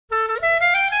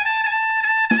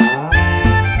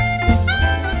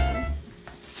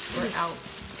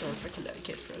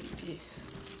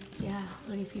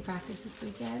ODP practice this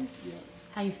weekend? Yeah.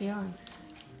 How you feeling?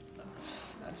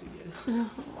 Not too good.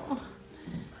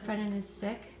 Brennan is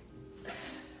sick.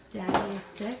 Daddy is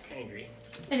sick. Angry.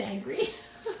 And angry.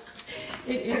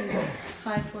 It is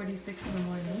 5:46 in the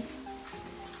morning.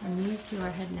 And these two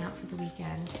are heading out for the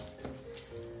weekend.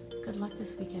 Good luck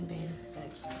this weekend, babe.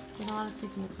 Thanks. Get a lot of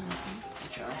sleep in the car, okay? I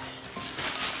try.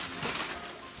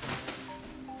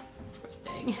 Poor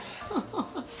thing.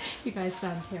 You guys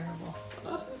sound terrible.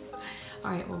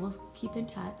 Alright, well, we'll keep in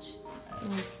touch. And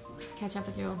we'll catch up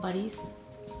with your old buddies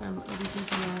from ODP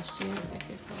from last year. That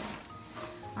good for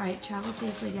Alright, travel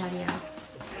safely, Daddy out.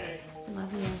 Okay. I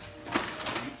love you.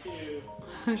 You too.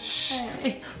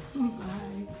 Okay.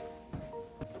 Bye.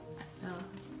 Oh.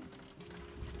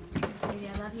 Sweetie, I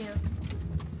love you.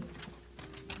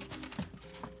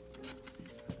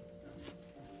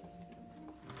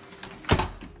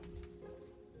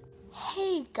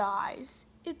 Hey guys,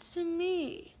 it's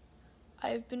me.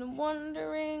 I've been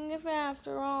wondering if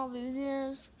after all these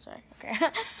years... Sorry, okay.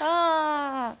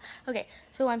 Okay,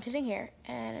 so I'm sitting here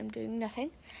and I'm doing nothing.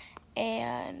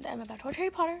 And I'm about to watch Harry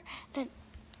Potter. And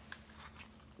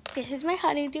this is my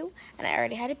honeydew. And I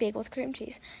already had a bagel with cream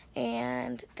cheese.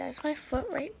 And that's my foot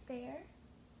right there.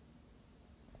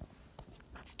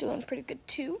 It's doing pretty good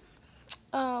too.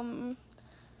 Doing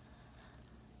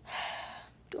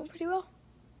pretty well.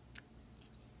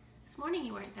 This morning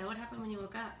you weren't though. What happened when you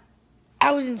woke up? I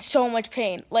was in so much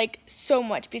pain, like so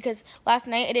much, because last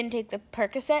night I didn't take the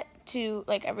Percocet to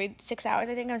like every 6 hours.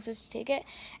 I think I was supposed to take it,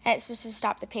 and it's supposed to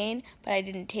stop the pain, but I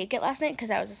didn't take it last night because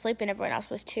I was asleep and everyone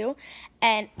else was too,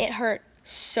 and it hurt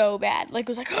so bad. Like it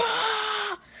was like,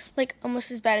 like almost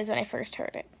as bad as when I first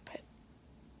heard it, but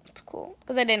it's cool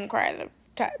because I didn't cry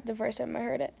the first time I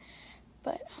heard it.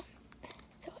 But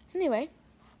so anyway,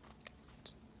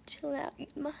 just chilling out,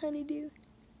 eating my honeydew.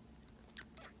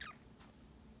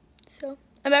 So,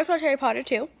 I'm about to watch Harry Potter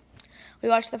too. We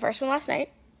watched the first one last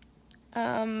night.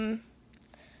 No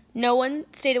one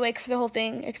stayed awake for the whole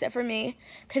thing except for me.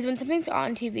 Because when something's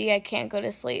on TV, I can't go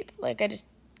to sleep. Like, I just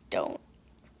don't.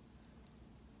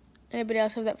 Anybody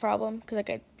else have that problem? Because, like,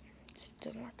 it just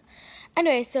doesn't work.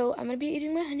 Anyway, so I'm going to be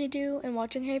eating my honeydew and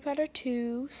watching Harry Potter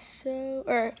 2. So,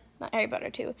 or, not Harry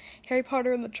Potter 2. Harry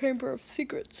Potter and the Chamber of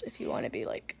Secrets, if you want to be,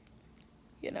 like,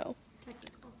 you know,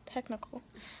 technical.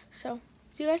 So,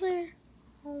 see you guys later.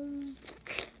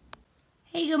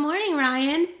 Hey, good morning,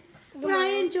 Ryan.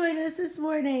 Ryan joined us this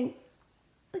morning.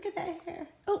 Look at that hair.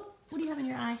 Oh, what do you have in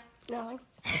your eye? Nothing.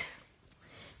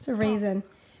 It's a raisin.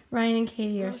 Ryan and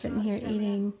Katie are sitting here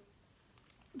eating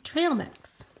trail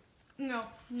mix. No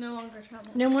longer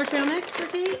travel. No more trail mix for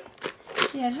Kate?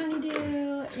 She had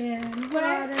honeydew and water. When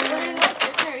I let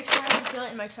this hair each time, I can feel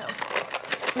it in my toe.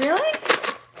 Really?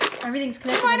 Everything's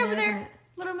connected. Mine in over there, there, isn't it?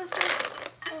 little mister.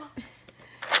 Oh.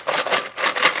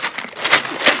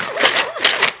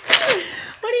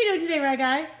 What are you doing today, Red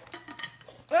Guy?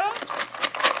 Well,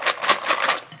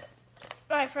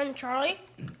 my friend Charlie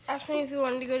asked me if we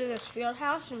wanted to go to this field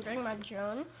house and bring my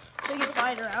drone so we could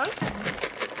fly it around.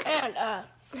 And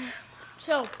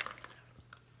so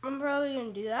I'm probably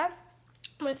gonna do that.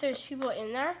 But if there's people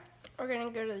in there, we're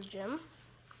gonna go to the gym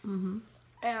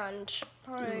and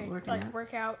probably like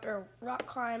work out or rock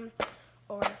climb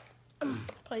or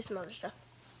play some other stuff.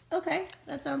 Okay,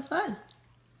 that sounds fun.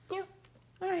 Yeah.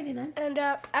 Alrighty then. And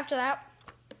after that,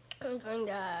 I'm going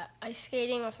ice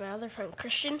skating with my other friend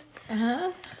Christian.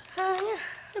 Yeah.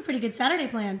 A pretty good Saturday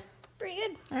planned. Pretty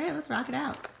good. Alright, let's rock it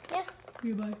out. Yeah.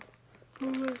 Goodbye.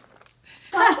 12:14.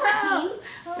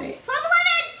 Wait. 12:11.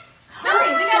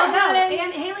 Hurry, we gotta go.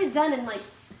 And Haley's done in like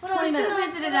 20 minutes. Who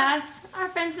visited us? Our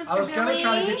friends, Mr. I was gonna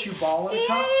try to get you ball in a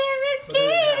cup. Miss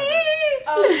Katie.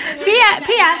 Oh,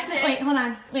 P.S. Wait, hold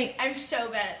on. Wait. I'm so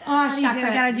bad at that. Oh, shucks.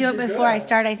 I gotta do it You did before I good.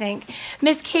 start, I think.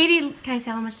 Miss Katie, can I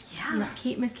say how much? Yeah.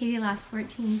 Miss Katie lost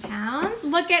 14 pounds.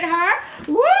 Look at her.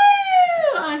 Woo!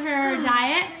 On her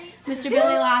diet. Mr. Billy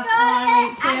lost all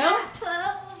weight too.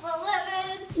 12,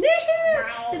 11.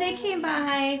 Woohoo! So they came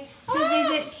by to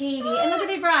visit Katie. And look what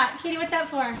they brought. Katie, what's that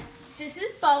for? This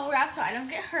is bubble wrap so I don't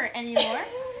get hurt anymore,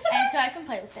 and so I can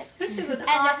play with it. Which is an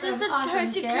And this is the awesome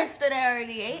Toasty gift. Kiss that I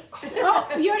already ate. Oh,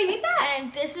 you already ate that?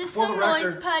 And this is For the some noise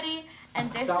record, putty,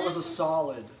 and this That is was a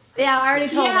solid. Yeah, I already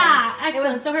told Yeah, them.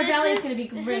 excellent. So her this belly is is- going to be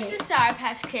great. This is the Sour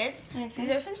Patch Kids. Okay.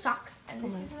 These are some socks, and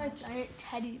this is my giant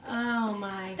teddy bear. Oh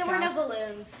my There were no gosh.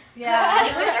 balloons. Yeah.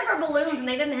 It was there for balloons, and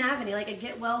they didn't have any, like a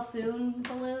get well soon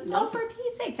balloon. No, for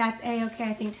Pete's sake. That's A-okay.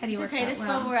 I think Teddy It's works okay, out this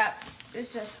well. bubble wrap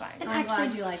is just fine. And I'm glad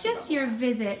actually, you like just it. your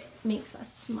visit makes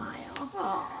us smile.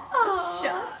 Aw.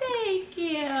 Oh, thank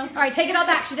you. All right, take it all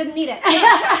back. She didn't need it.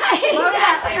 Exactly. Load it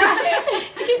up.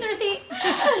 Did you keep the receipt?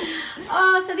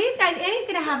 Oh, so these guys, Annie's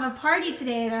gonna have a party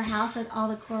today at our house with all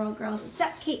the Coral girls,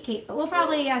 except Kate. But we'll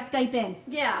probably Skype in.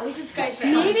 Yeah, we can Skype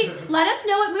in. Maybe let us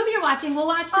know what movie you're watching. We'll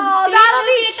watch them. Oh, same that'll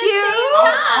movie be at the same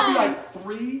I'll time. be like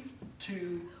 3,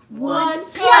 2, 1. Go!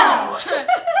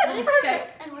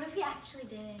 And what if we actually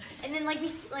did? And then like we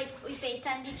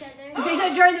FaceTimed each other.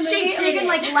 Okay, during the movie, we can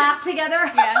like laugh together.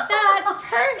 Yeah. That's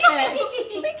perfect.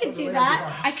 We can do that.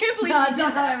 I can't believe No, she it's did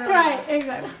not that. that really. Right,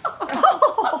 exactly.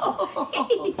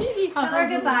 Tell her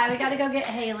goodbye. We gotta go get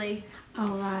Haley. All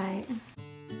right.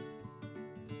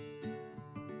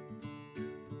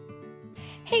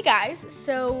 Hey guys,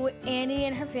 so Annie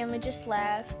and her family just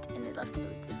left, and they left me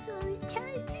with this really tiny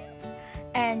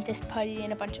and this putty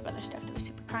and a bunch of other stuff that was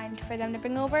super kind for them to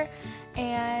bring over.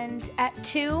 And at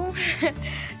 2,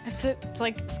 it's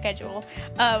like schedule.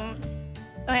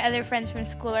 My other friends from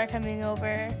school are coming over,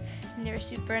 and they're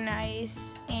super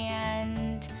nice.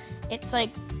 And it's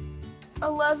like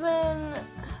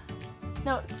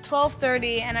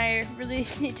 12:30, and I really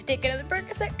need to take another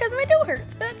Percocet because my toe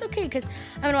hurts. But that's okay because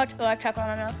I'm gonna watch. Oh, I've chocolate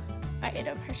on enough. I ate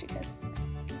a Hershey Kiss.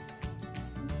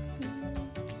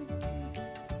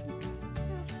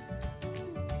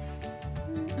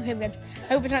 Okay, good. I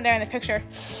hope it's not there in the picture.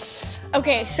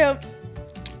 Okay, so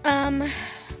we're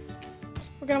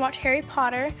gonna watch Harry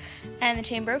Potter and the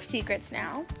Chamber of Secrets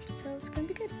now. So it's gonna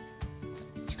be good.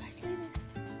 See you guys later.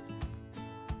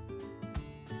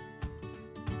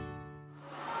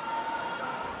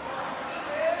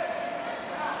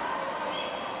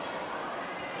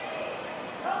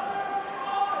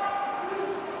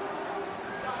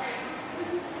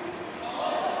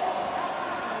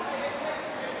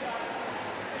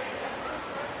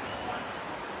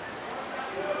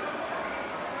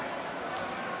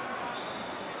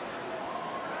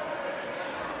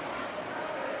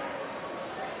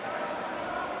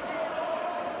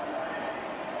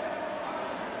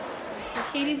 So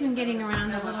Katie's been getting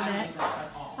around a little bit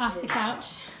off the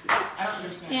couch.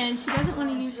 And she doesn't want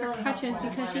to use her crutches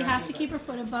because she has to keep her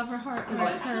foot above her heart where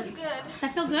it hurts. Does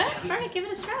that feel good? All right, give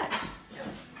it a stretch.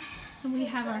 And we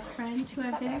have our friends who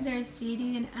have been. There's Dee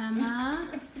Dee and Emma.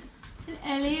 And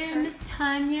Ellie and Miss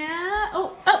Tanya.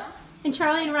 Oh, and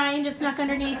Charlie and Ryan just snuck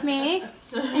underneath me.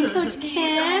 And Coach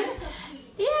Kim.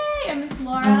 Yay, and Miss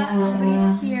Laura.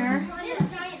 Everybody's here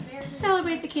to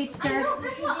celebrate the Kate-ster.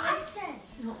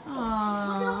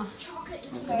 Aww.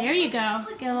 There you go.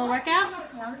 Get a little workout?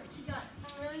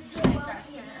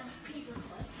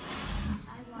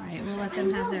 Alright, we'll let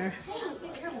them have their...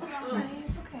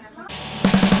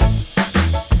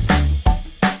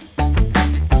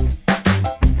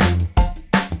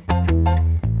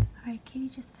 Alright, Katie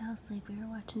just fell asleep. We were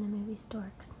watching the movie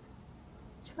Storks.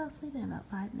 She fell asleep in about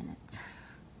 5 minutes.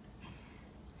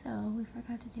 So we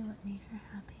forgot to do what made her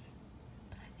happy.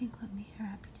 But I think what made her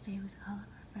happy today was all of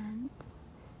her friends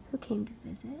who came to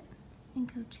visit,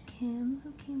 and Coach Kim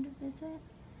who came to visit.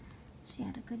 She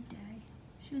had a good day.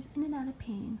 She was in and out of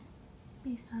pain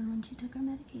based on when she took her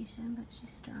medication, but she's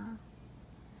strong.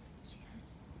 She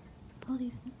has all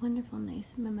these wonderful,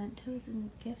 nice mementos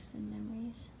and gifts and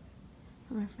memories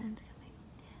from her friends coming.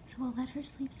 So we'll let her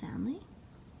sleep soundly,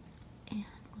 and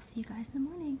we'll see you guys in the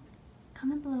morning.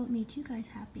 Comment below what made you guys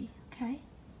happy, okay?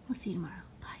 We'll see you tomorrow.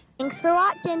 Bye. Thanks for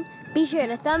watching. Be sure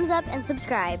to thumbs up and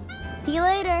subscribe. See you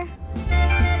later.